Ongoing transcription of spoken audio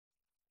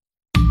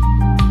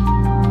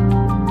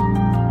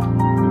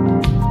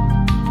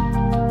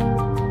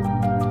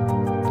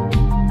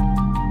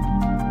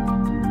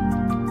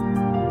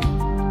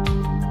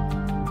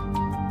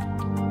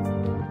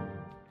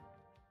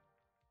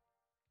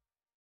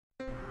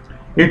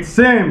It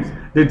seems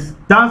the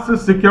dancing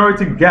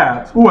security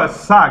guards who were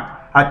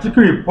sacked at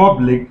Chicken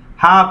Republic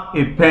have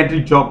a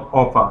pending job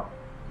offer.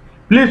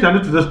 Please, if you are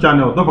new to this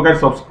channel, don't forget to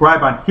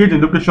subscribe and hit the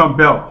notification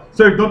bell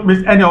so you don't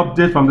miss any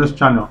updates from this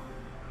channel.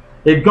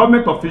 A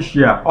government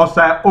official,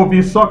 Osai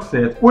Obi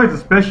Success, who is a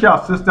special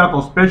assistant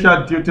on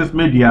special duties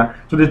media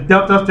to the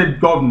Delta State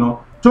governor,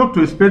 took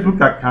to his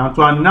Facebook account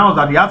to announce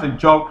that he has a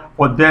job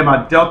for them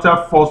at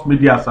Delta Force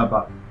Media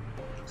Asaba.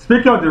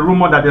 Speaking of the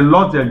rumor that they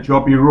lost their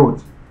job, he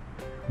wrote,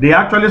 "They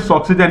actually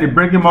succeeded in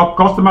bringing more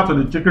customers to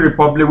the Chicken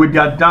Republic with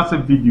their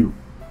dancing video.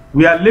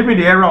 We are living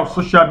the era of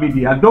social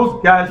media, and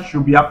those guys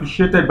should be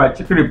appreciated by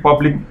Chicken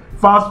Republic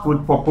Fast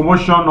Food for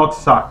promotion, not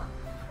sack.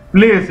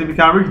 Please, if you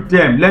can reach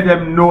them, let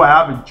them know I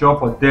have a job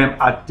for them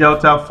at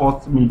Delta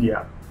Force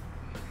Media."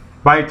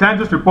 By the time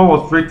this report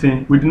was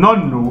written, we did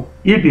not know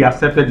if they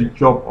accepted the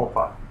job offer.